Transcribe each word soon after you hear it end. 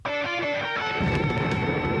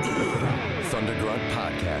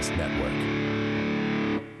Podcast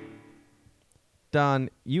Network. Don,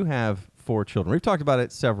 you have 4 children. We've talked about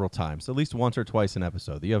it several times, at least once or twice an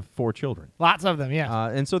episode. You have 4 children. Lots of them, yeah.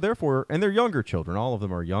 And so therefore, and they're younger children. All of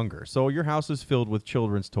them are younger. So your house is filled with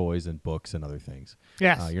children's toys and books and other things.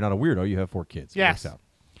 Yes. You're not a weirdo. You have 4 kids. Yes. It works out.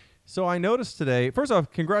 So I noticed today, first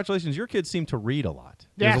off, congratulations. Your kids seem to read a lot.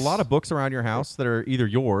 Yes. There's a lot of books around your house that are either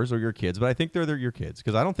yours or your kids, but I think they're your kids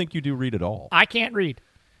because I don't think you do read at all. I can't read.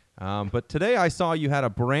 But today I saw you had a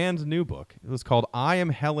brand new book. It was called I Am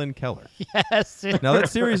Helen Keller. Yes. Now that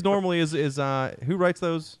series normally is who writes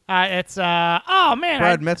those? It's oh man,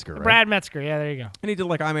 Brad Metzger, right? Brad Metzger. Yeah, there you go. And he did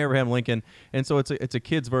like I'm Abraham Lincoln, and so it's a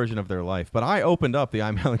kid's version of their life. But I opened up the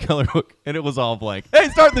I'm Helen Keller book, and it was all blank. Hey,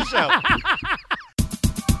 start the show.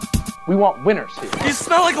 We want winners here. You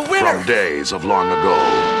smell like a winner! From days of long ago,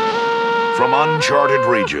 from uncharted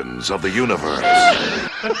regions of the universe.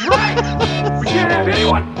 That's right! We can't have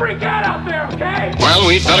anyone freak out there, okay? Well,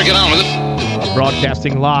 we better get on with it.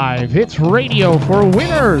 Broadcasting live, it's Radio for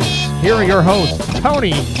Winners. Here are your hosts,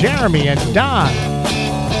 Tony, Jeremy, and Don.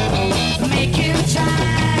 Make you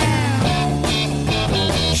time,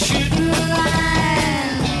 shooting the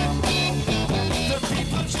line, the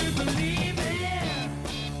people to believe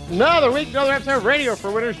in. Another week, another episode of Radio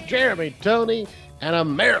for Winners. Jeremy, Tony, and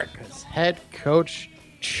America's head coach,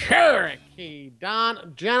 Cherokee.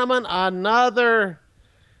 Don, gentlemen, another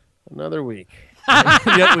week.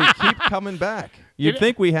 Yet we keep coming back. You'd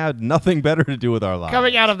think we had nothing better to do with our lives.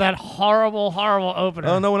 Coming out of that horrible opener.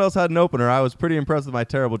 Oh, no one else had an opener. I was pretty impressed with my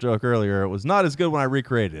terrible joke earlier. It was not as good when I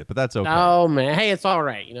recreated it, but that's okay. Oh, man. Hey, it's all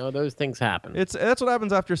right. You know, those things happen. That's what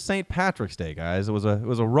happens after St. Patrick's Day, guys. It was a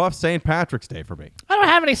rough St. Patrick's Day for me. I don't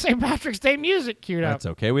have any St. Patrick's Day music queued up. That's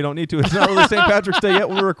okay. We don't need to. It's not really St. Patrick's Day yet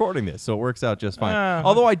when we're recording this, so it works out just fine.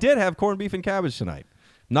 Although I did have corned beef and cabbage tonight.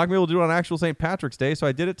 Not going to be able to do it on actual St. Patrick's Day, so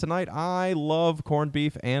I did it tonight. I love corned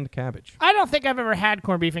beef and cabbage. I don't think I've ever had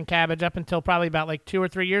corned beef and cabbage up until probably about like 2 or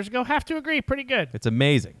 3 years ago. Have to agree, pretty good. It's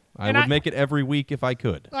amazing. I would make it every week if I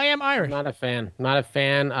could. I am Irish. Not a fan.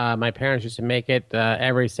 My parents used to make it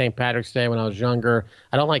every St. Patrick's Day when I was younger.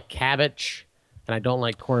 I don't like cabbage, and I don't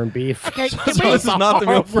like corned beef. Okay, So this is not the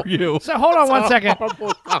meal for you. So hold on one second.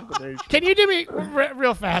 Horrible combination. Can you do me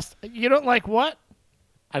real fast? You don't like what?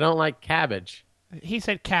 I don't like cabbage. He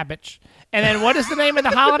said cabbage. And then what is the name of the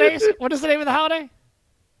holidays? What is the name of the holiday?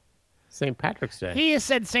 St. Patrick's Day. He has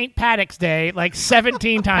said St. Patrick's Day like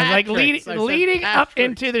 17 times. Like leading up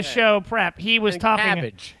into the show prep, he was talking.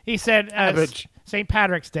 Cabbage. He said Cabbage. St.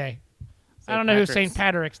 Patrick's Day. I don't know who St.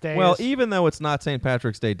 Patrick's Day Well, is. even though it's not St.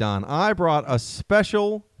 Patrick's Day, Don, I brought a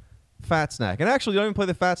special fat snack. And actually, don't even play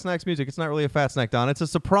the fat snacks music. It's not really a fat snack, Don. It's a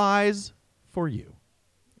surprise for you.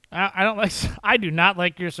 I do not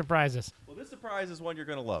like your surprises. Well, this surprise is one you're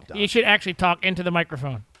going to love, Don. You should actually talk into the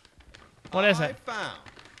microphone. What is I it? found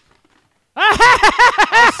a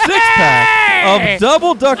 6-pack of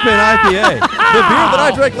Double Duckman IPA. The beer that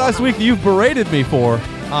I drank last week that you've berated me for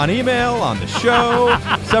on email, on the show,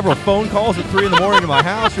 several phone calls at 3 in the morning to my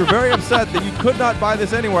house. You're very upset that you could not buy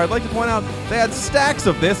this anywhere. I'd like to point out they had stacks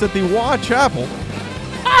of this at the Wa Chapel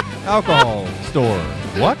alcohol store.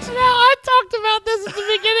 What? No, I talked about this at the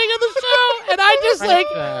beginning of the show, and I just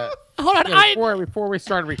hold on. Before we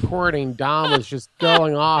started recording, Dom was just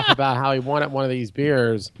going off about how he wanted one of these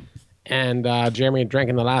beers, and Jeremy had drank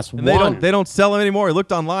in the last And one. they don't sell them anymore. He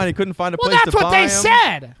looked online. He couldn't find a place to buy them. Well, that's what they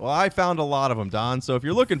said. Well, I found a lot of them, Don. So if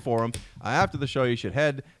you're looking for them, after the show, you should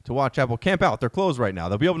head to Watch Chapel. Camp out. They're closed right now.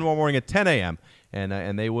 They'll be open tomorrow morning at 10 a.m.,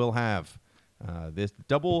 and they will have this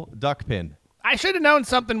Double Duck Pin. I should have known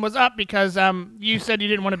something was up because you said you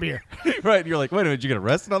didn't want a beer. Right. You're like, wait a minute, did you get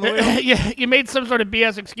arrested on the way home? Yeah, you made some sort of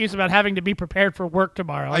BS excuse about having to be prepared for work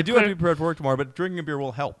tomorrow. I do have to be prepared for work tomorrow, but drinking a beer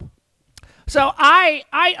will help. So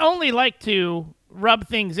I only like to rub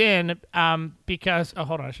things in because... Oh,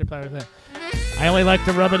 hold on. I should play with that. I only like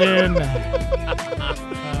to rub it in.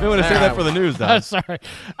 You want to say that for the news, Don. Sorry.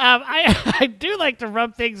 I do like to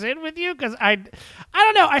rub things in with you because I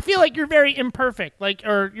don't know. I feel like you're very imperfect,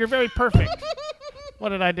 or you're very perfect. What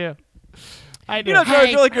did I do? I do. You know, I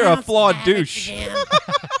feel like you're a flawed douche.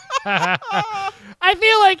 I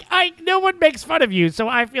feel like no one makes fun of you, so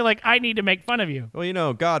I feel like I need to make fun of you. Well, you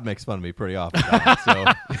know, God makes fun of me pretty often, Don, so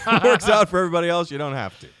it works out for everybody else. You don't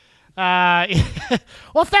have to.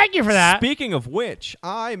 Well, thank you for that. Speaking of which,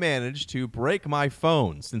 I managed to break my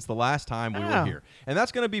phone since the last time we were here. And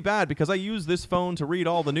that's going to be bad because I use this phone to read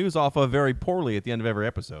all the news off of very poorly at the end of every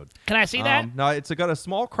episode. Can I see that? No, it's got a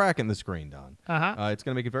small crack in the screen, Don. Uh-huh. It's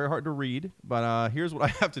going to make it very hard to read, but here's what I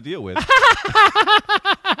have to deal with.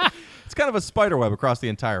 It's kind of a spider web across the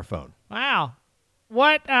entire phone. Wow.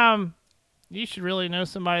 What, you should really know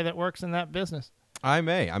somebody that works in that business. I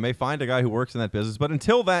may find a guy who works in that business, but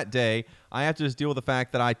until that day, I have to just deal with the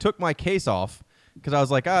fact that I took my case off because I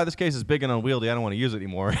was like, this case is big and unwieldy. I don't want to use it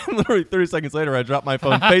anymore. And literally 30 seconds later, I dropped my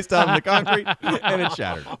phone face down in the concrete, and it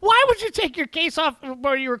shattered. Why would you take your case off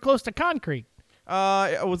where you were close to concrete?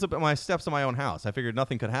 It was up at my steps of my own house. I figured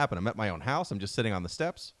nothing could happen. I'm at my own house. I'm just sitting on the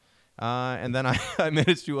steps. And then I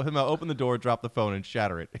managed to open the door, drop the phone, and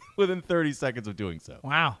shatter it within 30 seconds of doing so.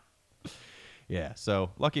 Wow. Yeah,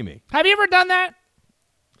 so lucky me. Have you ever done that?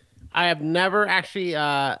 I have never actually.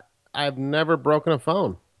 I've never broken a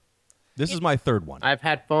phone. This is my third one. I've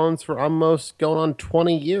had phones for almost going on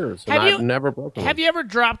 20 years, and I've never broken one. Have you ever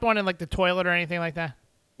dropped one in like the toilet or anything like that?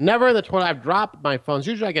 Never in the toilet. I've dropped my phones.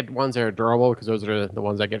 Usually I get ones that are durable because those are the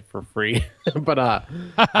ones I get for free. But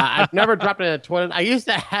I've never dropped it in the toilet. I used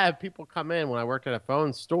to have people come in when I worked at a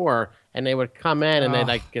phone store, and they would come in and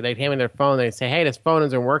they'd hand me their phone. They'd say, "Hey, this phone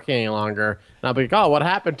isn't working any longer." And I'll be like, "Oh, what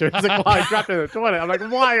happened to it?" It's like, "Well, I dropped it in the toilet." I'm like,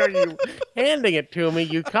 "Why are you handing it to me,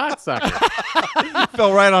 you cocksucker?"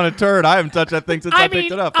 Fell right on a turd. I haven't touched that thing since I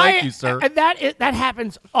picked it up. Thank you, sir. And that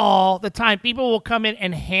happens all the time. People will come in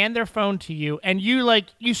and hand their phone to you, and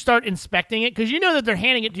you start inspecting it because you know that they're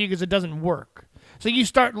handing it to you because it doesn't work. So you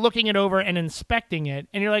start looking it over and inspecting it,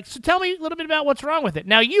 and you're like, "So tell me a little bit about what's wrong with it."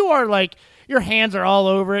 Now you are like, your hands are all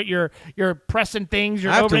over it. You're pressing things.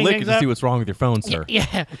 You're I have to opening lick it things to up. see what's wrong with your phone, sir.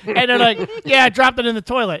 Yeah, and they're like, "Yeah, I dropped it in the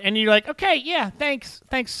toilet," and you're like, "Okay, yeah, thanks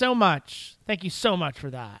so much. Thank you so much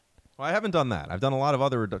for that." Well, I haven't done that. I've done a lot of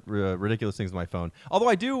other ridiculous things with my phone. Although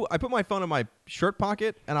I put my phone in my shirt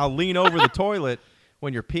pocket, and I'll lean over the toilet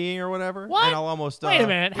when you're peeing or whatever. What? And I'll almost wait a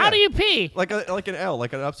minute. How do you pee? Like an L,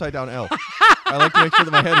 like an upside down L. I like to make sure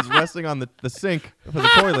that my head is resting on the sink for the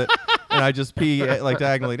toilet, and I just pee like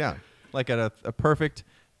diagonally down, like at a perfect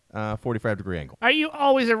 45-degree angle. Are you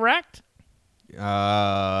always erect?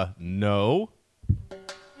 No.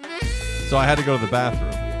 So I had to go to the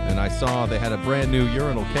bathroom, and I saw they had a brand new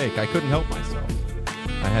urinal cake. I couldn't help myself.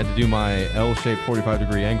 I had to do my L-shaped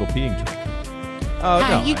 45-degree angle peeing trick.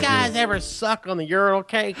 Hey, you guys ever suck on the urinal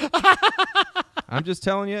cake? I'm just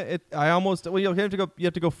telling you, you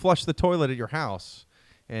have to go flush the toilet at your house,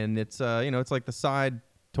 and it's it's like the side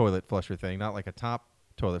toilet flusher thing, not like a top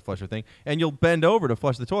toilet flusher thing. And you'll bend over to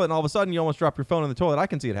flush the toilet, and all of a sudden you almost drop your phone in the toilet. I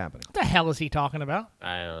can see it happening. What the hell is he talking about?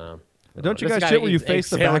 I don't know. Don't you This guys guy shit where you eats face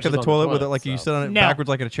the egg back of the sandwiches on toilet the with it like you so. sit on it No. backwards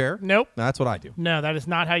like in a chair? Nope. That's what I do. No, that is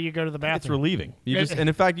not how you go to the It's bathroom. relieving. And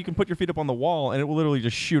in fact, you can put your feet up on the wall, and it will literally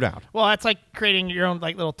just shoot out. Well, that's like creating your own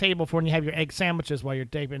like little table for when you have your egg sandwiches while you're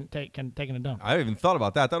taking a dump. I haven't even thought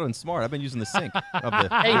about that. That would have been smart. I've been using the sink.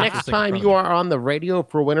 Hey, next time you are on the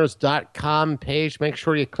radioforwinners.com page, make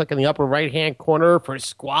sure you click in the upper right-hand corner for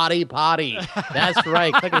Squatty Potty. That's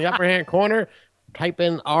right. Click in the upper hand corner, type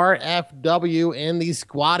in RFW in the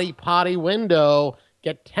Squatty Potty window.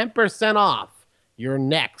 Get 10% off your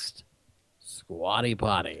next Squatty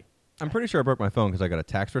Potty. I'm pretty sure I broke my phone because I got a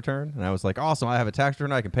tax return, and I was like, awesome, I have a tax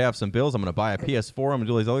return. I can pay off some bills. I'm going to buy a PS4. I'm going to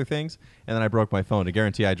do all these other things. And then I broke my phone to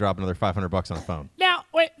guarantee I drop another $500 on a phone. Now,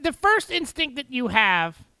 wait, the first instinct that you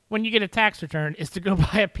have when you get a tax return is to go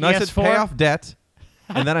buy a PS4. No, I said pay off debt,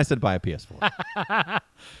 and then I said buy a PS4.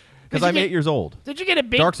 Because I'm 8 years old. Did you get a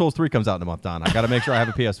big... Dark Souls 3 comes out in a month, Don. I got to make sure I have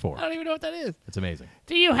a PS4. I don't even know what that is. It's amazing.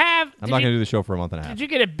 Do you have... I'm not going to do the show for a month and a half. Did you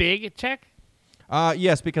get a big check?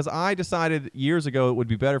 Yes, because I decided years ago it would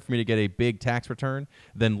be better for me to get a big tax return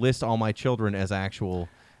than list all my children as actual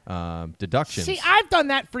deductions. See, I've done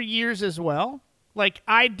that for years as well. Like,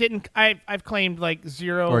 I've claimed like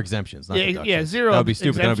zero... Or exemptions, not deductions. Yeah, zero That would be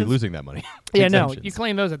stupid. Then I'd be exemptions. losing that money. Yeah, no, Exemptions. you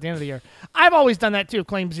claim those at the end of the year. I've always done that too,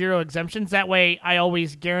 claim zero exemptions. That way I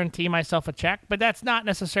always guarantee myself a check, but that's not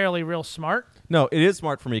necessarily real smart. No, it is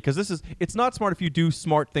smart for me because it's not smart if you do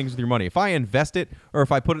smart things with your money. If I invest it or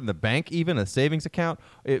if I put it in the bank, even a savings account,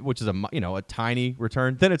 which is a tiny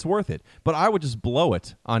return, then it's worth it. But I would just blow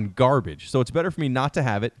it on garbage. So it's better for me not to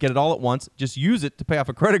have it, get it all at once, just use it to pay off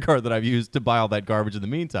a credit card that I've used to buy all that garbage in the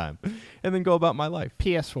meantime, and then go about my life.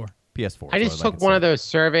 PS4. PS4. I just took one of those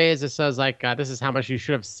surveys that says, like, this is how much you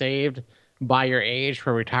should have saved by your age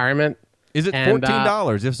for retirement. Is it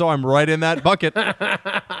 $14? If so, I'm right in that bucket.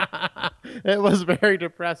 It was very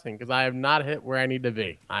depressing because I have not hit where I need to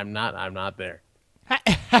be. I'm not there.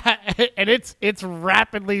 And it's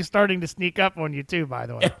rapidly starting to sneak up on you too, by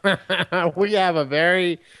the way. We have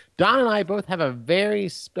Don and I both have a very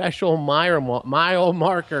special mile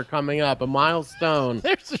marker coming up, a milestone.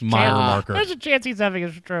 There's a Mile chance, marker. There's a chance he's having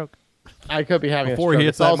a stroke. I could be having Before a stroke. he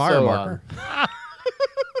hits It's that mile also,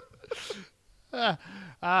 marker.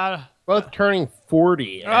 both turning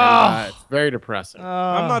 40. And, it's very depressing.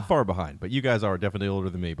 I'm not far behind, but you guys are definitely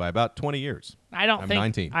older than me by about 20 years. I'm I'm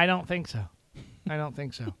 19. I don't think so. I don't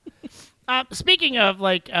think so. Speaking of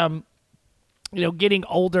getting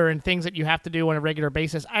older and things that you have to do on a regular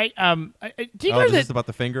basis, do you go to is this about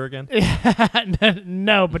the finger again?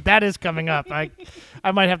 No, but that is coming up. I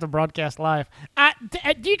might have to broadcast live.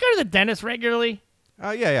 Do you go to the dentist regularly?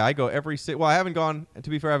 Yeah. I go every well, I haven't gone. To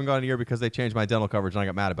be fair, I haven't gone in a year because they changed my dental coverage and I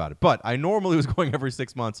got mad about it. But I normally was going every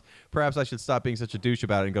 6 months. Perhaps I should stop being such a douche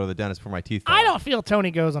about it and go to the dentist for my teeth. I don't feel Tony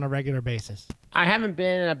goes on a regular basis. I haven't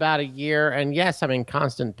been in about a year, and yes, I'm in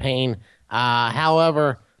constant pain.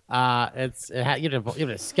 However, you have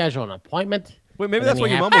to schedule an appointment. Wait, maybe that's why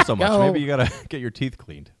you mumble so much. Maybe you gotta get your teeth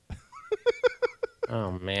cleaned.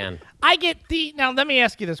 Oh man. Now let me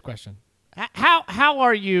ask you this question: How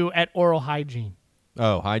are you at oral hygiene?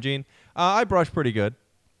 Oh, hygiene. I brush pretty good.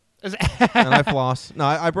 And I floss. No,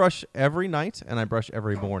 I brush every night and I brush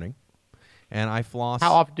every morning, and I floss.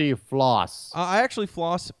 How often do you floss? I actually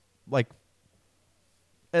floss like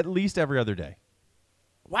at least every other day.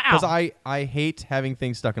 Wow. Because I hate having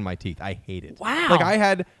things stuck in my teeth. I hate it. Wow. Like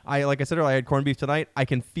I said earlier, I had corned beef tonight. I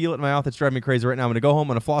can feel it in my mouth. It's driving me crazy right now. I'm going to go home, I'm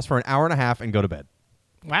going to floss for an hour and a half and go to bed.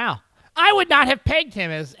 Wow. I would not have pegged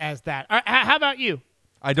him as that. How about you?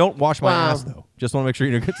 I don't wash my ass, though. Just want to make sure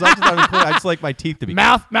you know. It's not just having clean. I just like my teeth to be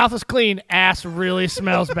Mouth is clean. Ass really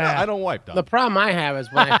smells bad. I don't wipe, dog. The problem I have is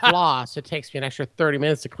when I floss, it takes me an extra 30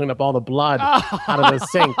 minutes to clean up all the blood out of the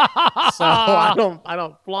sink. So I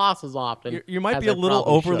don't floss as often. You might as be a I little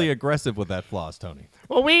probably overly should. aggressive with that floss, Tony.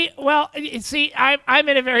 Well, see, I'm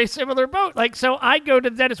in a very similar boat. Like, so I go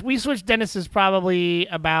to the dentist. We switched dentists probably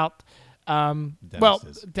about.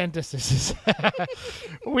 Dentists.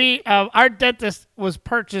 Our dentist was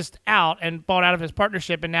purchased out and bought out of his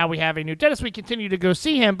partnership, and now we have a new dentist. We continue to go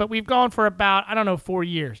see him, but we've gone for about 4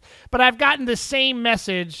 years. But I've gotten the same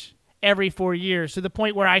message every 4 years to the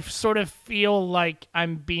point where I sort of feel like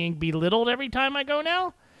I'm being belittled every time I go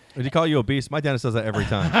now. Did he call you obese? My dentist does that every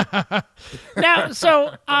time. Now,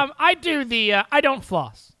 so I do I don't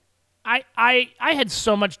floss. I had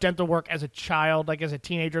so much dental work as a child, like as a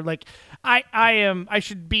teenager. Like I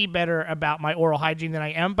should be better about my oral hygiene than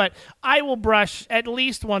I am, but I will brush at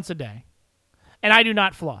least once a day, and I do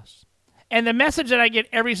not floss. And the message that I get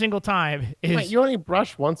every single time is, Wait, you only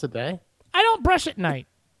brush once a day? I don't brush at night.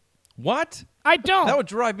 What? I don't. That would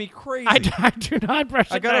drive me crazy. I do not brush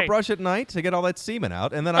at night. I gotta brush at night to get all that semen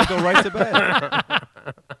out, and then I go right to bed.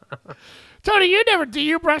 Tony, do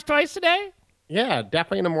you brush twice a day? Yeah,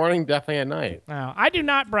 definitely in the morning, definitely at night. No, I do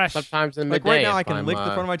not brush. Sometimes in the Like midday. right now, I can I'm, lick the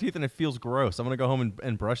front of my teeth, and it feels gross. I'm gonna go home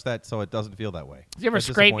and brush that so it doesn't feel that way. Do you ever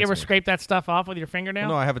scrape that stuff off with your fingernail?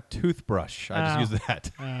 Well, no, I have a toothbrush. I just use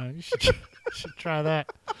that. You should try that.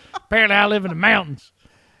 Apparently, I live in the mountains.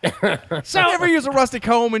 So I never use a rusty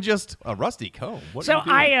comb and just a rusty comb. What so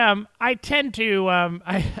are you doing? I tend to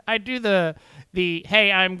I do the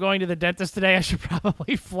hey, I'm going to the dentist today. I should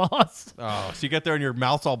probably floss. Oh, so you get there and your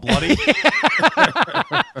mouth's all bloody.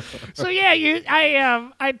 So yeah,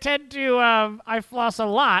 I tend to I floss a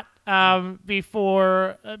lot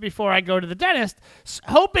before I go to the dentist,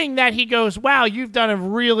 hoping that he goes, "Wow, you've done a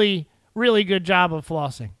really really good job of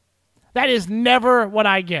flossing." That is never what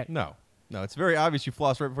I get. No, it's very obvious you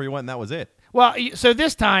flossed right before you went, and that was it. Well, so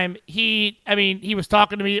this time he was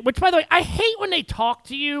talking to me, which, by the way, I hate when they talk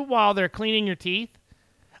to you while they're cleaning your teeth.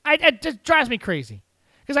 It just drives me crazy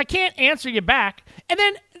because I can't answer you back. And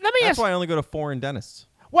then let me That's ask. why I only go to foreign dentists.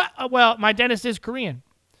 Well, my dentist is Korean.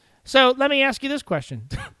 So let me ask you this question.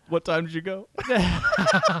 What time did you go?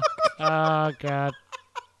 Oh, God.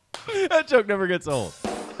 That joke never gets old.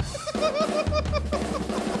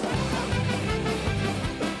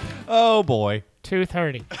 Oh, boy.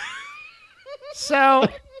 2:30. So,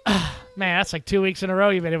 man, that's like 2 weeks in a row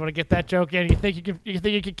you've been able to get that joke in. You think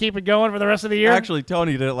you could keep it going for the rest of the year? Actually,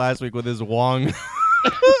 Tony did it last week with his Wong.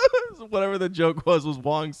 Whatever the joke was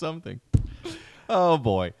Wong something. Oh,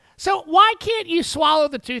 boy. So why can't you swallow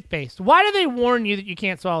the toothpaste? Why do they warn you that you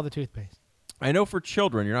can't swallow the toothpaste? I know for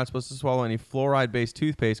children, you're not supposed to swallow any fluoride-based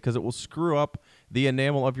toothpaste because it will screw up the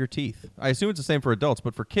enamel of your teeth. I assume it's the same for adults,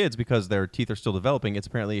 but for kids, because their teeth are still developing, it's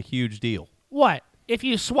apparently a huge deal. What? If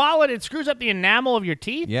you swallow it, it screws up the enamel of your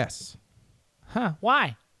teeth? Yes. Huh.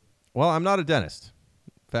 Why? Well, I'm not a dentist.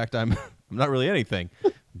 In fact, I'm not really anything.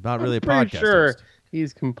 I'm not really a Pretty podcast sure host.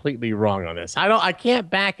 he's completely wrong on this. I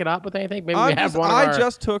can't back it up with anything. Maybe we have one of I our...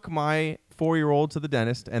 just took my 4-year-old to the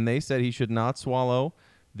dentist, and they said he should not swallow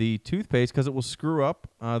the toothpaste because it will screw up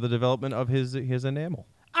the development of his enamel.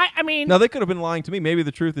 I mean... Now, they could have been lying to me. Maybe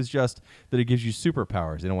the truth is just that it gives you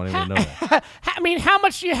superpowers. They don't want anyone to know that. I mean, how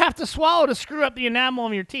much do you have to swallow to screw up the enamel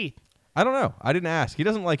of your teeth? I don't know. I didn't ask. He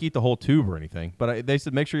doesn't eat the whole tube or anything, but they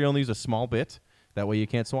said make sure you only use a small bit. That way you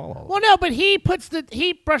can't swallow all of it. Well, no, but he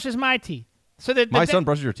brushes my teeth. So the My son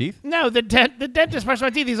brushes your teeth? No, the dentist brushed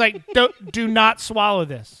my teeth. He's like, do not swallow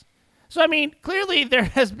this. So, I mean, clearly there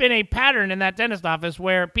has been a pattern in that dentist office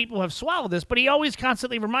where people have swallowed this, but he always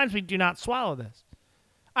constantly reminds me, do not swallow this.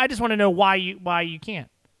 I just want to know why you can't.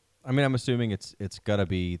 I mean, I'm assuming it's got to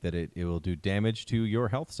be that it will do damage to your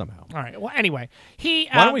health somehow. All right. Well, anyway, why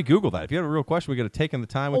don't we Google that? If you have a real question, we could have taken the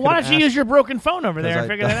time. Well, why don't you use your broken phone over there and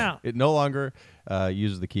figure that out? It no longer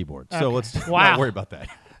uses the keyboard. So let's Wow. not worry about that.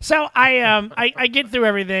 So I get through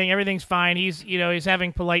everything. Everything's fine. He's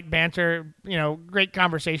having polite banter, great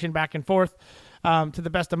conversation back and forth, to the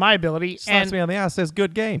best of my ability. Slaps me on the ass, says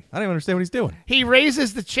good game. I don't even understand what he's doing. He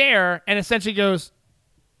raises the chair and essentially goes,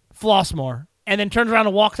 floss more, and then turns around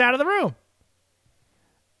and walks out of the room.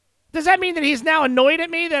 Does that mean that he's now annoyed at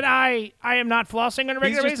me that I am not flossing on a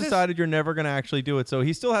regular basis? He's just decided you're never going to actually do it, so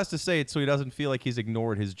he still has to say it so he doesn't feel like he's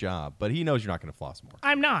ignored his job. But he knows you're not going to floss more.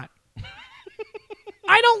 I'm not.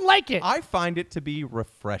 I don't like it. I find it to be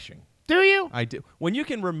refreshing. Do you? I do. When you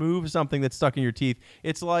can remove something that's stuck in your teeth,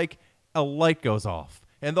 it's like a light goes off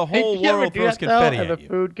and the whole world throws confetti and at the you.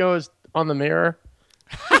 food goes on the mirror.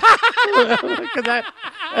 Because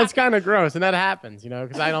that's kind of gross, and that happens,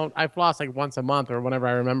 because I floss like once a month or whenever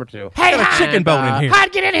I remember to. Hey, Got a chicken bone in here.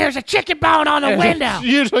 How'd get in here? There's a chicken bone on the window.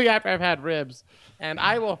 Usually after I've had ribs, and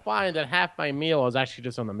I will find that half my meal is actually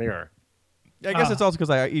just on the mirror. I guess it's also because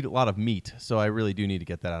I eat a lot of meat, so I really do need to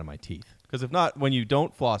get that out of my teeth. Because if not, when you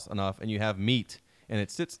don't floss enough and you have meat and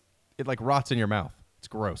it like rots in your mouth. It's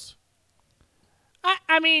gross.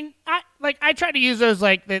 I tried to use those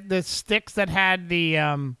like the sticks that had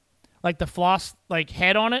the like the floss like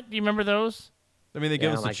head on it. Do you remember those? I mean, they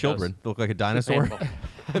give us to like children. those. They look like a dinosaur,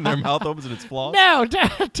 and their mouth opens and it's floss. No,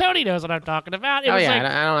 Tony knows what I'm talking about. I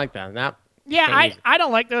don't like that. No, I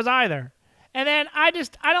don't like those either. And then I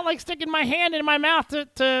don't like sticking my hand in my mouth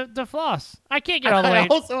to floss. I can't get all the way. I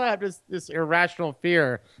also have this irrational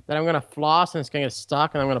fear that I'm going to floss and it's going to get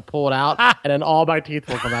stuck and I'm going to pull it out and then all my teeth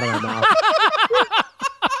will come out of my mouth.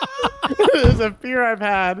 It's a fear I've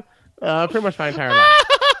had pretty much my entire life.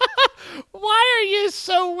 Why are you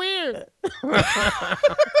so weird?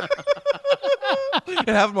 It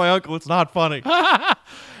happened to my uncle. It's not funny.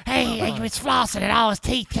 Hey, he was flossing and all his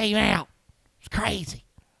teeth came out. It's crazy.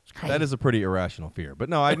 That is a pretty irrational fear. But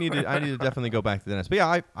no, I need to definitely go back to the dentist. But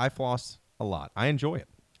yeah, I floss a lot. I enjoy it.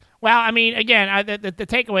 Well, I mean, again, the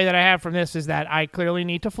takeaway that I have from this is that I clearly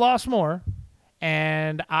need to floss more,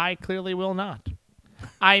 and I clearly will not.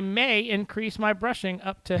 I may increase my brushing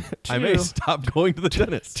up to 2. I may stop going to the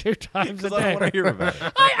dentist 2 times a day. I don't want to hear about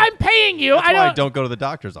it. I'm paying you. That's why I don't go to the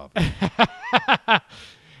doctor's office.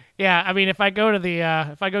 Yeah, I mean, if I go to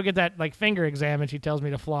if I go get that like finger exam and she tells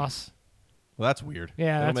me to floss. Well, that's weird.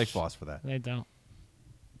 Yeah, they don't make floss for that. They don't.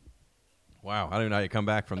 Wow, I don't even know how you come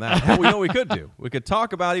back from that. Well, we know what we could do. We could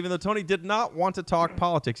talk about, even though Tony did not want to talk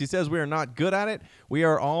politics. He says we are not good at it. We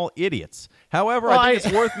are all idiots. However, I think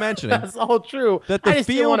it's worth mentioning that's all true. That the I just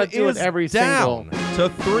field want to do is it every down to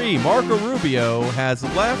 3. Marco Rubio has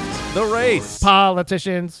left the race.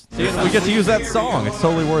 Politicians. See, we get to use that song. It's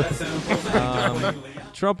totally worth it.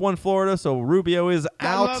 Trump won Florida, so Rubio is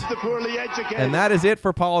out. And that is it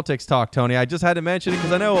for politics talk, Tony. I just had to mention it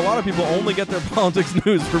because I know a lot of people only get their politics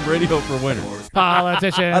news from Radio for Winners.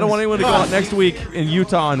 Politicians. I don't want anyone to go out next week in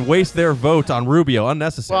Utah and waste their vote on Rubio.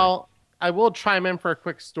 Unnecessary. Well, I will chime in for a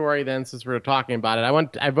quick story then, since we were talking about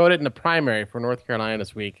it. I voted in the primary for North Carolina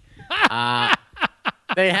this week.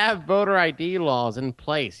 They have voter ID laws in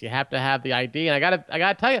place. You have to have the ID, and I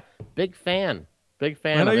gotta tell you, big fan.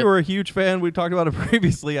 I know you were a huge fan. We talked about it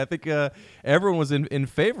previously. I think everyone was in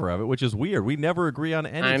favor of it, which is weird. We never agree on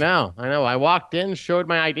anything. I know. I walked in, showed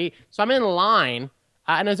my ID, so I'm in line,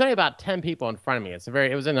 and there's only about 10 people in front of me.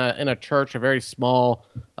 It was in a church, a very small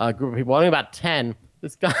group of people. Only about 10.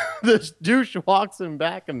 This guy, this douche walks in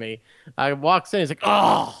back of me. Walks in. He's like,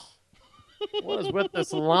 "Oh, what is with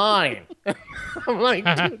this line?" I'm like,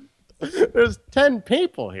 "Dude, there's 10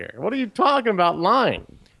 people here. What are you talking about line?"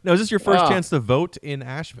 Now, is this your first chance to vote in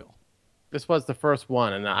Asheville? This was the first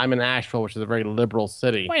one, and I'm in Asheville, which is a very liberal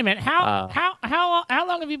city. Wait a minute. How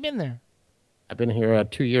long have you been there? I've been here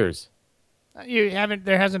 2 years.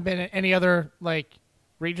 There hasn't been any other like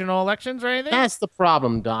regional elections or anything? That's the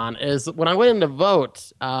problem, Don, is when I went in to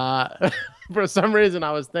vote, for some reason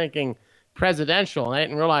I was thinking presidential, and I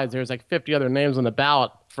didn't realize there was like 50 other names on the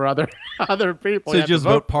ballot for other people. So you just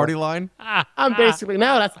vote party line? I'm basically,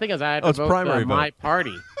 no, that's the thing is I had to vote primary my vote.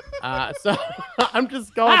 party. So I'm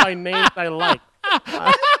just going by names I like.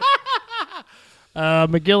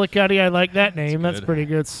 McGillicuddy, I like that name. That's good. pretty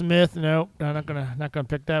good. Smith, no, I'm not gonna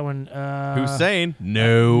pick that one. Hussein,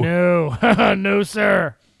 no. No, no,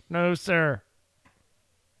 sir, no, sir.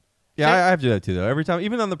 Yeah, I have to do that too, though. Every time,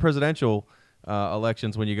 even on the presidential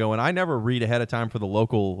elections, when you go in, I never read ahead of time for the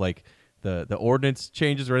local, like, the ordinance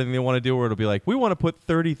changes or anything they want to do, where it'll be like, we want to put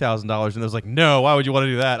 $30,000, and there's like, no, why would you want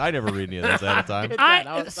to do that? I never read any of those ahead of time.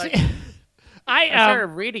 I was like, I started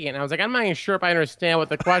reading it, and I was like, I'm not even sure if I understand what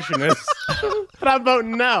the question is, but I'm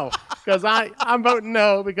voting no because I'm voting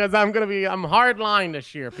no because I'm hard line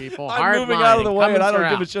this year, people. I'm moving out of the way, and I don't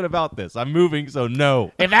give a shit about this. I'm moving, so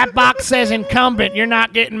no. If that box says incumbent, you're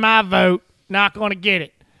not getting my vote. Not going to get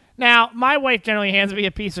it. Now, my wife generally hands me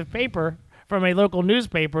a piece of paper from a local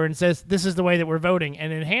newspaper and says, this is the way that we're voting,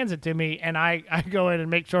 and then hands it to me, and I go in and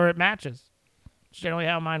make sure it matches. It's generally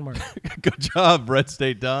how mine works. Good job, Red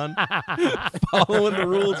State Don. Following the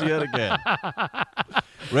rules yet again.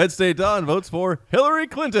 Red State Don votes for Hillary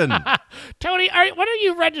Clinton. Tony, when are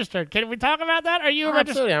you registered? Can we talk about that? Are you registered?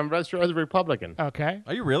 Absolutely, I'm registered as a Republican. Okay.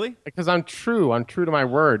 Are you really? Because I'm true. I'm true to my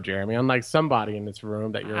word, Jeremy. Unlike somebody in this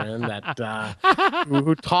room that you're in that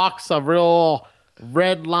who talks a real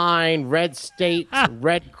red line, red state,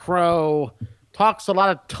 red crow, talks a lot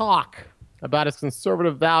of talk about his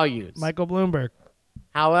conservative values. Michael Bloomberg.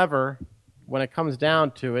 However, when it comes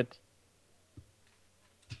down to it,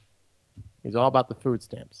 he's all about the food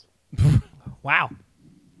stamps. Wow.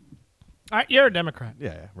 All right, you're a Democrat.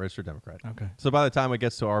 Yeah, registered Democrat. Okay. So by the time it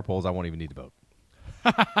gets to our polls, I won't even need to vote.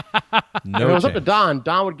 If No it was up to change.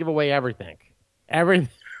 Don would give away everything.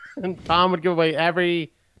 Don would give away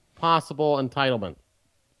every possible entitlement.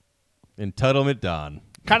 Entitlement Don.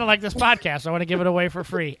 Kind of like this podcast. I want to give it away for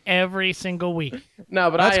free every single week.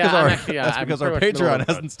 No, but That's I'm because our pretty much middle Patreon of the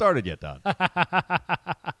boat. hasn't started yet, Don.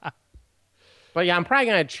 But yeah, I'm probably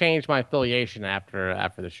going to change my affiliation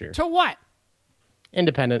after this year. To what?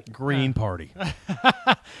 Independent. Green Party.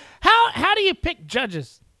 How do you pick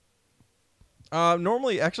judges?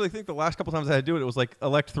 Normally, actually, I think the last couple times I had to do it, it was like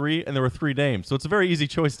elect 3, and there were 3 names. So it's a very easy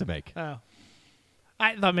choice to make. Oh.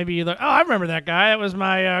 I thought maybe you look. Oh, I remember that guy. That was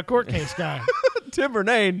my court case guy. Tim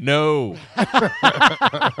Bernay, no.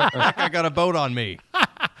 That guy got a vote on me.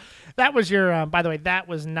 That was your. By the way, that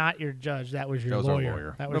was not your judge. That was your That was lawyer. our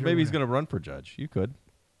lawyer. That was But your maybe he's lawyer. going to run for judge. You could.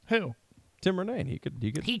 Who? Tim Bernay. He could.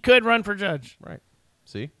 He could run for judge. Right.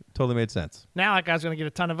 See? Totally made sense. Now that guy's going to get a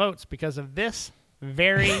ton of votes because of this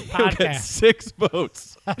very He'll get podcast. 6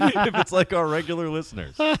 votes if it's like our regular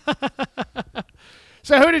listeners.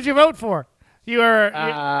 So who did you vote for? You are.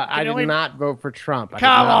 I did not vote for Trump.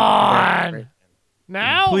 Come on.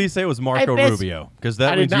 Now? Please say it was Marco I miss- Rubio, because I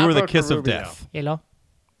that did means you not were the vote for kiss of Rubio. death. Hello.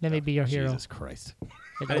 Let me be your hero. Jesus Christ.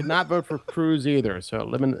 I did not vote for Cruz either, so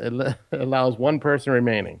it allows one person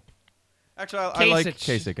remaining. Actually, I like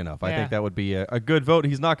Kasich. Kasich enough. I Yeah. think that would be a good vote.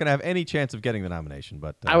 He's not going to have any chance of getting the nomination,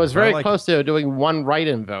 but I was very like close to doing one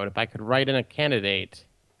write-in vote. If I could write in a candidate,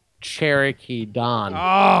 Cherokee Don.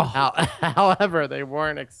 Oh, However, they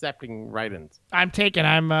weren't accepting write-ins. I'm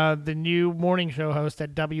the new morning show host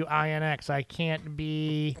at WINX. I can't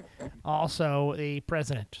be also the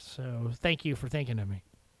president. So thank you for thinking of me.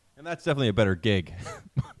 And that's definitely a better gig.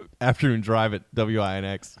 Afternoon drive at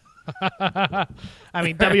WINX. I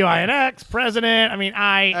mean, WINX, president. I mean,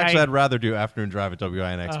 Actually, I'd rather do afternoon drive at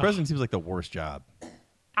WINX. President seems like the worst job.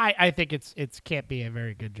 I think it's can't be a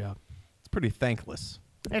very good job. It's pretty thankless.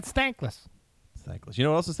 It's thankless. It's thankless. You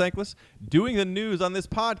know what else is thankless? Doing the news on this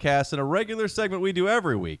podcast in a regular segment we do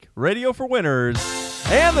every week. Radio for Winners.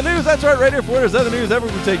 And the news, that's right, Radio for Winners. And the news, every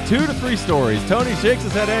week we take 2 to 3 stories. Tony shakes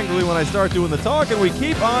his head angrily when I start doing the talk, and we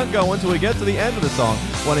keep on going until we get to the end of the song.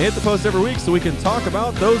 Want to hit the post every week so we can talk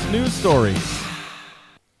about those news stories.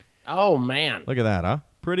 Oh, man. Look at that, huh?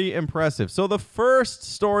 Pretty impressive. So the first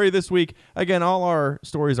story this week, again, all our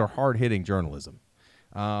stories are hard-hitting journalism.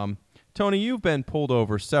 Tony, you've been pulled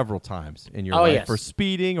over several times in your life yes. for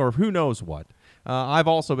speeding or who knows what. I've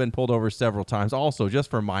also been pulled over several times, also just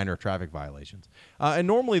for minor traffic violations. And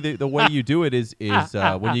normally the way you do it is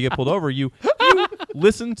when you get pulled over, you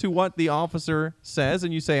listen to what the officer says,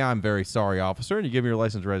 and you say, "I'm very sorry, officer," and you give him your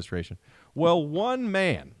license and registration. Well, one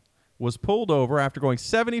man was pulled over after going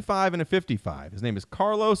 75 and a 55. His name is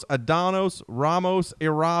Carlos Adanos Ramos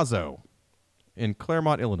Erazo in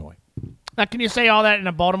Claremont, Illinois. Now, can you say all that in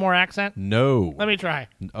a Baltimore accent? No. Let me try.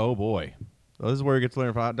 Oh, boy. Well, this is where you get to learn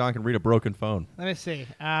if Don can read a broken phone. Let me see.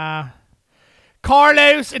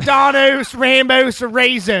 Carlos Adonis Ramos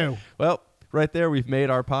Arazo. Well, right there, we've made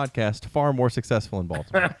our podcast far more successful in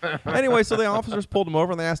Baltimore. Anyway, so the officers pulled him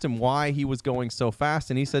over, and they asked him why he was going so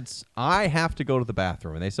fast, and he said, "I have to go to the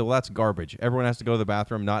bathroom." And they said, "Well, that's garbage. Everyone has to go to the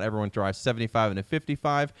bathroom. Not everyone drives 75 and a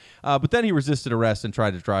 55. But then he resisted arrest and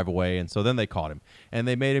tried to drive away, and so then they caught him. And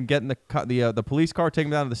they made him get in the police car, take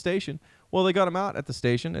him down to the station. Well, they got him out at the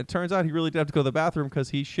station. It turns out he really did have to go to the bathroom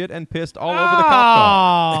because he shit and pissed all over the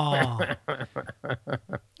cop car.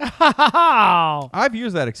 Wow. I've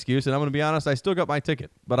used that excuse, and I'm going to be honest, I still got my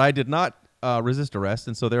ticket. But I did not resist arrest,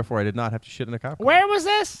 and so therefore I did not have to shit in a cop car. Where was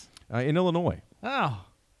this? In Illinois. Oh.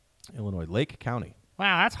 Illinois, Lake County.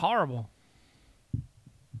 Wow, that's horrible.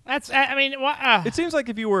 That's, I mean, It seems like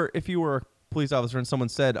if you were a police officer and someone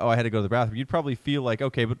said, "Oh, I had to go to the bathroom," you'd probably feel like,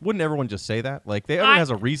 okay, but wouldn't everyone just say that? Like, everyone has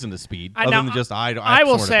a reason to speed, other than just I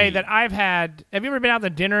will say that I've had. Have you ever been out to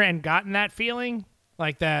dinner and gotten that feeling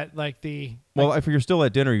like that? Well, if you're still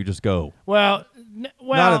at dinner, you just go. Well,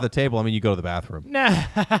 not at the table. I mean, you go to the bathroom. Nah.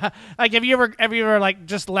 Like, have you ever like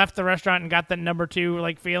just left the restaurant and got that number 2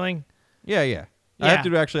 like feeling? Yeah. I have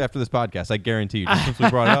to do actually after this podcast. I guarantee you. Just since we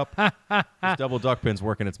brought it up, this double duck pin's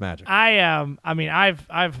working its magic. I mean,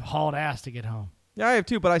 I've hauled ass to get home. Yeah, I have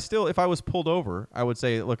too. But I still, if I was pulled over, I would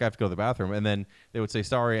say, "Look, I have to go to the bathroom," and then they would say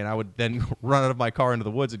sorry, and I would then run out of my car into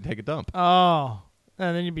the woods and take a dump. Oh,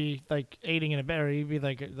 and then you'd be like aiding and abetting, or you'd be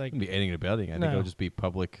like You'd be aiding and abetting. I think it would just be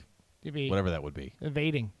public. You'd be whatever that would be.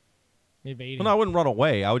 Evading. Well, no, I wouldn't run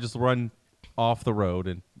away. I would just run off the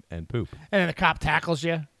road and poop. And then the cop tackles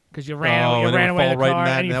you. Because you ran away and the right car, in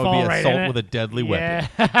that, and you that fall would be right assault in it. with a deadly weapon.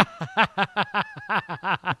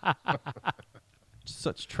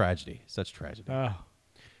 Such tragedy. Oh.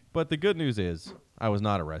 But the good news is I was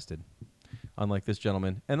not arrested, unlike this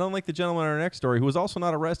gentleman. And unlike the gentleman in our next story, who was also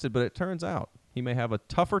not arrested, but it turns out he may have a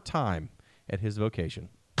tougher time at his vocation.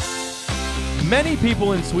 Many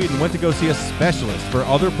people in Sweden went to go see a specialist for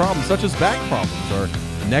other problems, such as back problems or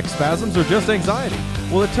neck spasms or just anxiety.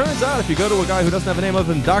 Well, it turns out if you go to a guy who doesn't have a name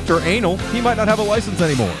other than Dr. Anal, he might not have a license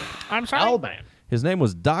anymore. I'm sorry? Oh, man. His name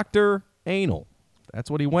was Dr. Anal.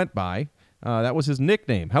 That's what he went by. That was his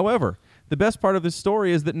nickname. However, the best part of this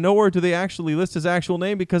story is that nowhere do they actually list his actual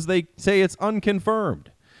name because they say it's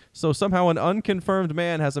unconfirmed. So somehow an unconfirmed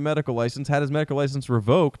man has a medical license, had his medical license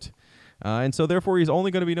revoked, and so therefore he's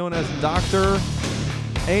only going to be known as Dr.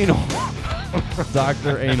 Anal.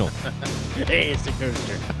 Dr. Anal. Hey, it's the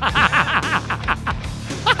coaster.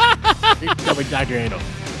 You can call me Dr. Anal.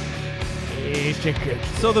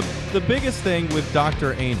 So the biggest thing with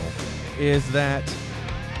Dr. Anal is that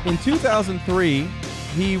in 2003,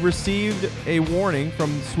 he received a warning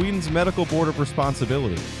from Sweden's Medical Board of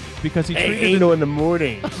Responsibility because he treated anal in the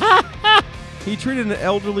morning. He treated an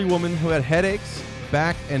elderly woman who had headaches,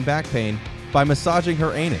 back pain by massaging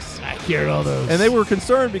her anus. I hear all those. And they were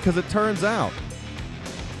concerned because it turns out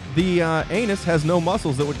the anus has no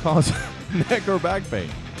muscles that would cause neck or back pain.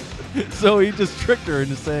 So he just tricked her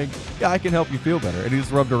into saying, "Yeah, I can help you feel better," and he just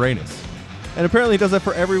rubbed her anus. And apparently he does that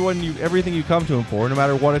for everything you come to him for, no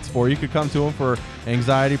matter what it's for. You could come to him for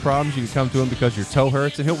anxiety problems. You could come to him because your toe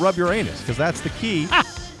hurts, and he'll rub your anus because that's the key.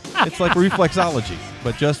 It's like reflexology,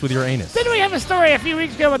 but just with your anus. Didn't we have a story a few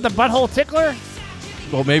weeks ago with the butthole tickler?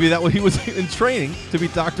 Well, maybe that he was in training to be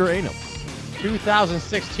Dr. Anal.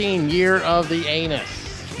 2016, year of the anus.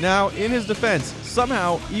 Now, in his defense,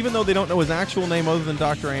 somehow, even though they don't know his actual name other than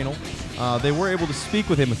Dr. Anal, they were able to speak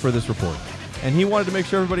with him for this report. And he wanted to make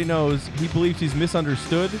sure everybody knows he believes he's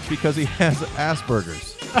misunderstood because he has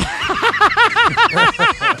Asperger's.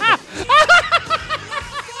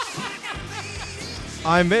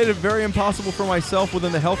 I made it very impossible for myself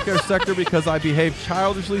within the healthcare sector because I behave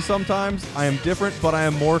childishly sometimes. I am different, but I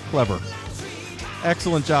am more clever.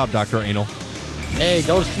 Excellent job, Dr. Anal. Hey,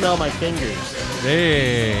 don't smell my fingers.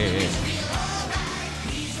 Hey.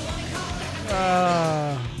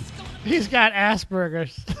 He's got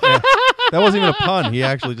Asperger's. Yeah. That wasn't even a pun. He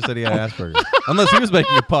actually just said he had Asperger's. Unless he was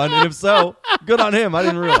making a pun, and if so, good on him. I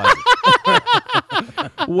didn't realize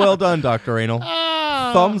it. Well done, Dr. Anal.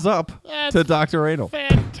 Thumbs up to Dr. Anal.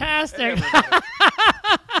 Fantastic.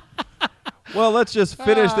 Well, let's just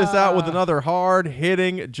finish this out with another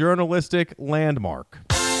hard-hitting journalistic landmark.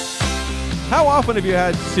 How often have you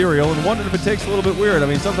had cereal and wondered if it tastes a little bit weird? I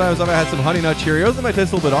mean, sometimes I've had some Honey Nut Cheerios that might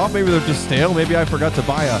taste a little bit off. Maybe they're just stale. Maybe I forgot to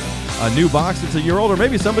buy a new box that's a year old, or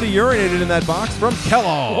maybe somebody urinated in that box from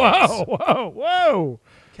Kellogg's. Whoa.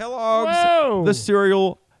 Kellogg's, the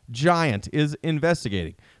cereal giant, is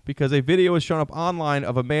investigating because a video has shown up online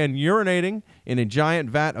of a man urinating in a giant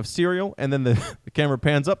vat of cereal, and then the camera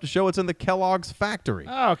pans up to show it's in the Kellogg's factory.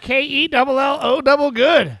 Oh, Kello double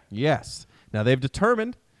good. Yes. Now, they've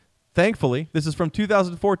determined, thankfully, this is from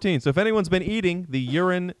 2014, so if anyone's been eating the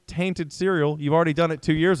urine-tainted cereal, you've already done it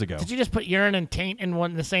 2 years ago. Did you just put urine and taint in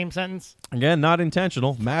the same sentence? Again, not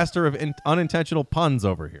intentional. Master of unintentional puns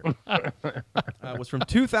over here. It was from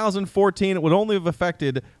 2014. It would only have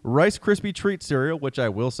affected Rice Krispie Treat cereal, which I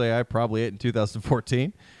will say I probably ate in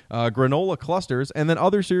 2014, granola clusters, and then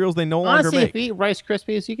other cereals they no longer Honestly, make. if you eat Rice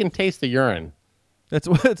Krispies, you can taste the urine. It's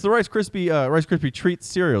the Rice Krispie treat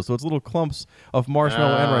cereal. So it's little clumps of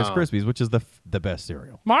marshmallow and Rice Krispies, which is the best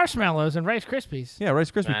cereal. Marshmallows and Rice Krispies. Yeah, Rice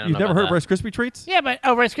Krispie. I don't You've know never heard about of Rice Krispie treats? Yeah, but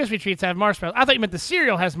Rice Krispie treats have marshmallows. I thought you meant the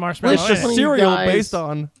cereal has marshmallows. It's in just it. one of you cereal guys- based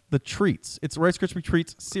on the treats. It's Rice Krispie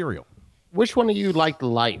treats cereal. Which one of you liked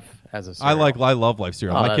Life as a cereal? I love Life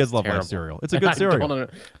cereal. Oh, My that's kids love terrible. Life cereal. It's a good I cereal. don't know.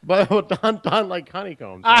 But Don like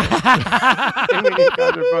honeycombs. I mean, you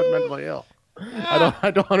guys are both mentally ill.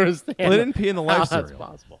 I don't understand. Well, they didn't pee in the how Life that's cereal.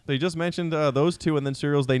 possible. They just mentioned those two and then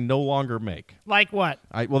cereals they no longer make. Like what?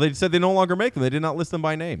 Well, they said they no longer make them. They did not list them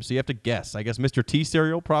by name. So you have to guess. I guess Mr. T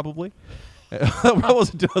cereal, probably. That was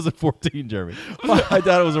in 2014, Jeremy. I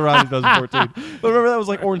doubt it was around 2014. But remember that was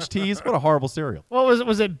like Orange Teas? What a horrible cereal. What was it?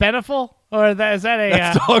 Was it Beneful? Or is that a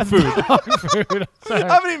That's dog food. dog food? Sorry.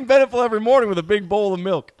 I've been eating Beneful every morning with a big bowl of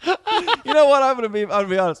milk. You know what? I'm gonna be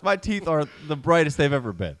honest. My teeth are the brightest they've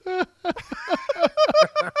ever been.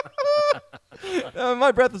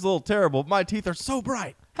 My breath is a little terrible. My teeth are so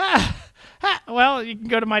bright. Well, you can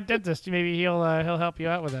go to my dentist. Maybe he'll help you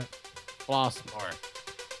out with that. Floss more.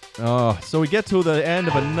 Oh, so we get to the end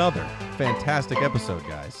of another fantastic episode,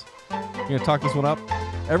 guys. You gonna talk this one up?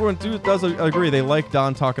 Everyone does agree they like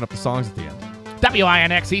Don talking up the songs at the end.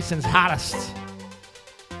 WINX Easton's hottest.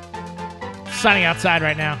 Sunny outside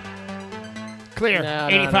right now. Clear. No,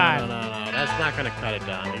 85. No. That's not going to cut it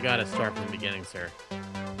down. You got to start from the beginning, sir.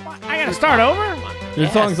 What? I gotta start over? Come on. Your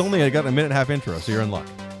Yes. song's only got a minute and a half intro, so you're in luck.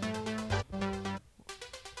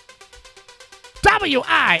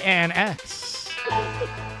 WINX.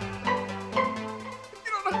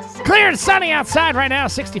 Clear and sunny outside right now,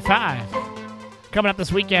 65. Coming up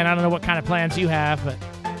this weekend, I don't know what kind of plans you have, but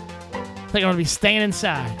I think I'm going to be staying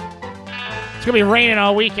inside. It's going to be raining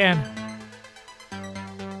all weekend.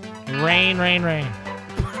 Rain.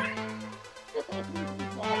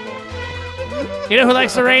 You know who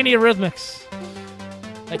likes the rain? The Eurythmics.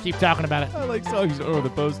 They keep talking about it. I like songs over the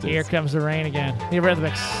post. Here comes the rain again. The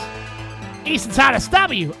Eurythmics. Easton's hottest,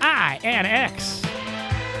 WINX.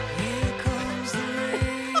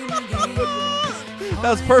 That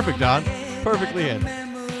was perfect, Don. Perfectly in.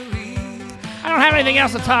 I don't have anything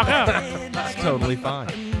else to talk of. It's totally fine.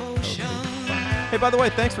 Hey, by the way,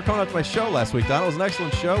 thanks for coming out to my show last week, Don. It was an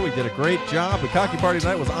excellent show. We did a great job. The Cocky Party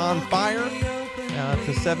tonight was on fire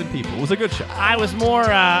to 7 people. It was a good show. I was more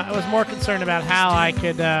concerned about how I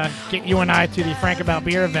could get you and I to the Frank About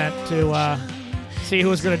Beer event to see who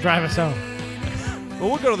was going to drive us home. Well,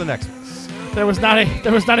 we'll go to the next one. There was not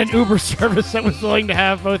an Uber service that was willing to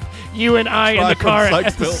have both you and I in the car Drive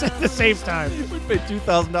at from the same time. We paid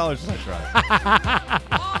 $2,000 for that drive.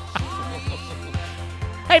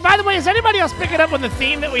 Hey, by the way, is anybody else picking up on the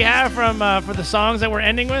theme that we have from for the songs that we're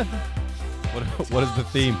ending with? What is the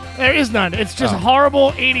theme? There is none. It's just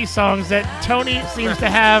horrible 80s songs that Tony seems to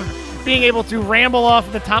have being able to ramble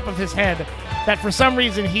off the top of his head that for some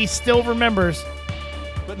reason he still remembers.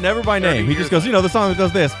 But never by name. He just goes, the song that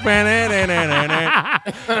does this. I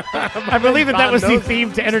believe that was the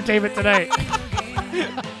theme to Entertainment Tonight.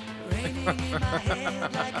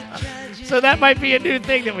 So that might be a new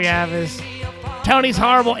thing that we have is Tony's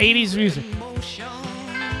horrible 80s music.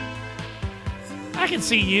 I can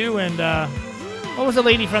see you and what was the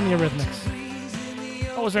lady from the Eurythmics?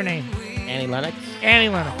 What was her name? Annie Lennox? Annie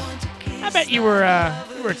Lennox. I bet you were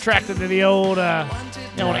attracted to the old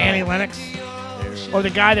Annie Lennox, or the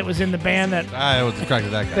guy that was in the band that I was attracted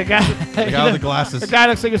to that guy. the guy The guy with the glasses. The guy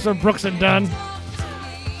looks like it's from Brooks and Dunn.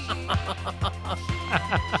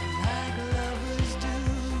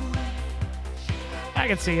 I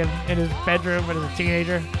can see him in his bedroom when he was a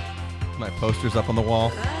teenager, My poster's up on the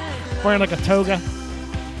wall. wearing like a toga.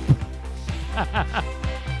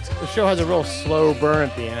 The show has a real slow burn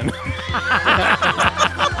at the end.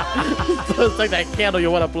 So it's like that candle you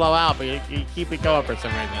want to blow out, but you keep it going for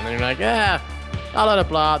some reason. And then you're like, yeah, I'll let it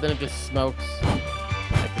blow out. Then it just smokes.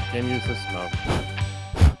 It continues to smoke.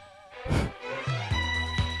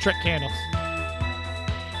 Trick candles.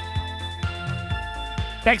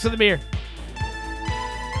 Thanks for the beer.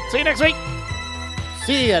 See you next week.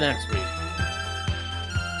 See you next week.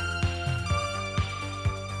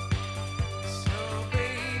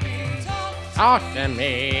 Talk to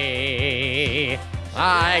me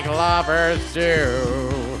like lovers do.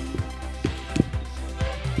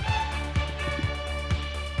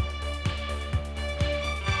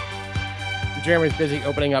 Jeremy's busy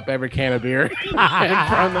opening up every can of beer in front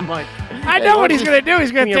of the mic. I know what he's gonna do.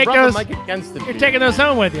 He's gonna take those. The mic against the You're beer. taking those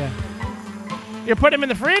home with you. You're putting them in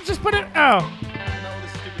the fridge. Just put it. Oh,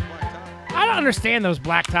 I don't understand those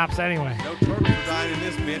black tops anyway. No turtles are dying in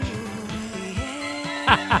this bitch.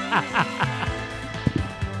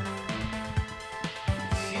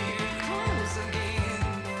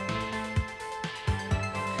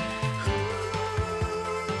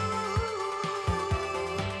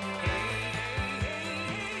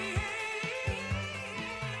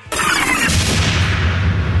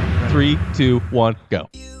 3, 2, 1, go.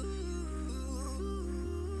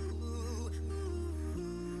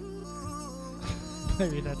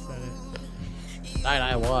 Maybe that's not it.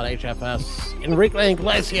 991 HFS. Enrique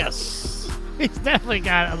Iglesias. He's definitely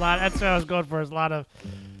got a lot. That's what I was going for. Is a lot of.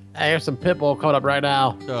 Hey, here's some Pitbull coming up right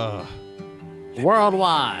now.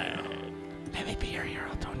 Worldwide. Let me be your hero,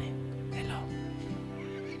 Tony. Hello.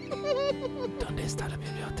 ¿Dónde está la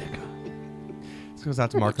biblioteca? This goes out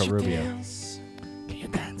to Marco Rubio. Can you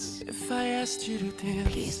dance? If I asked you to dance,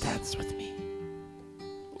 Please dance with me.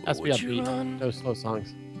 Has to be upbeat. No slow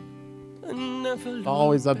songs. and never look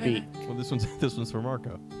Always upbeat. back. Well, this one's for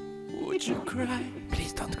Marco. Would you cry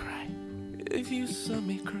Please don't cry. if you saw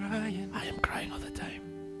me crying? I am crying all the time.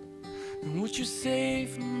 And would you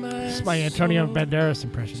save my This is my Antonio soul Banderas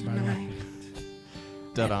impression, by the way. tonight?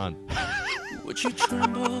 Dead on. Would you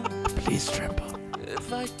tremble Please tremble.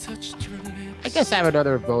 if I touched your lips? I guess I have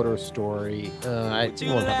another voter story. I Would you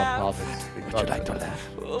won't have a laugh? politics. Would you like to laugh?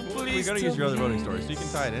 Oh, We're please going to use your other voting story, so you can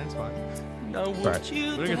tie it in. It's fine. Now would Right.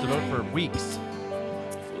 you We don't get to vote for weeks.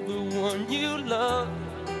 for the one you love?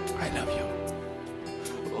 I love you.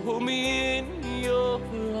 Hold me in your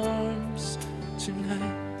arms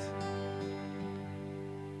tonight.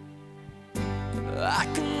 I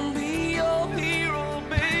can be your hero,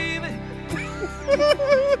 baby.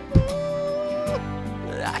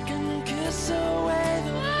 I can kiss away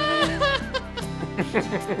the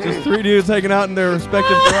pain. Just three dudes hanging out in their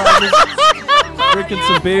respective garages, drinking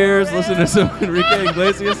some beers, listening to some Enrique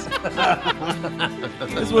Iglesias.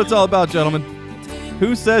 This is what it's all about, gentlemen.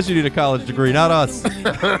 Who says you need a college degree? Not us.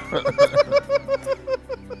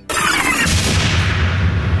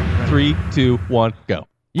 3, 2, 1, go.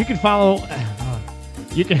 You can follow.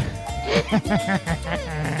 You can. All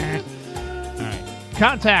right.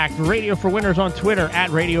 Contact Radio for Winners on Twitter at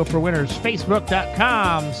Radio for Winners,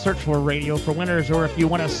 Facebook.com. Search for Radio for Winners, or if you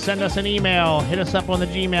want to send us an email, hit us up on the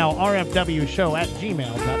Gmail,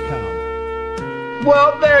 rfwshow@gmail.com.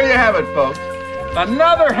 Well, there you have it, folks.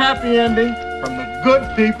 Another happy ending from the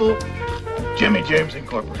good people of Jimmy James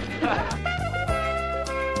Incorporated.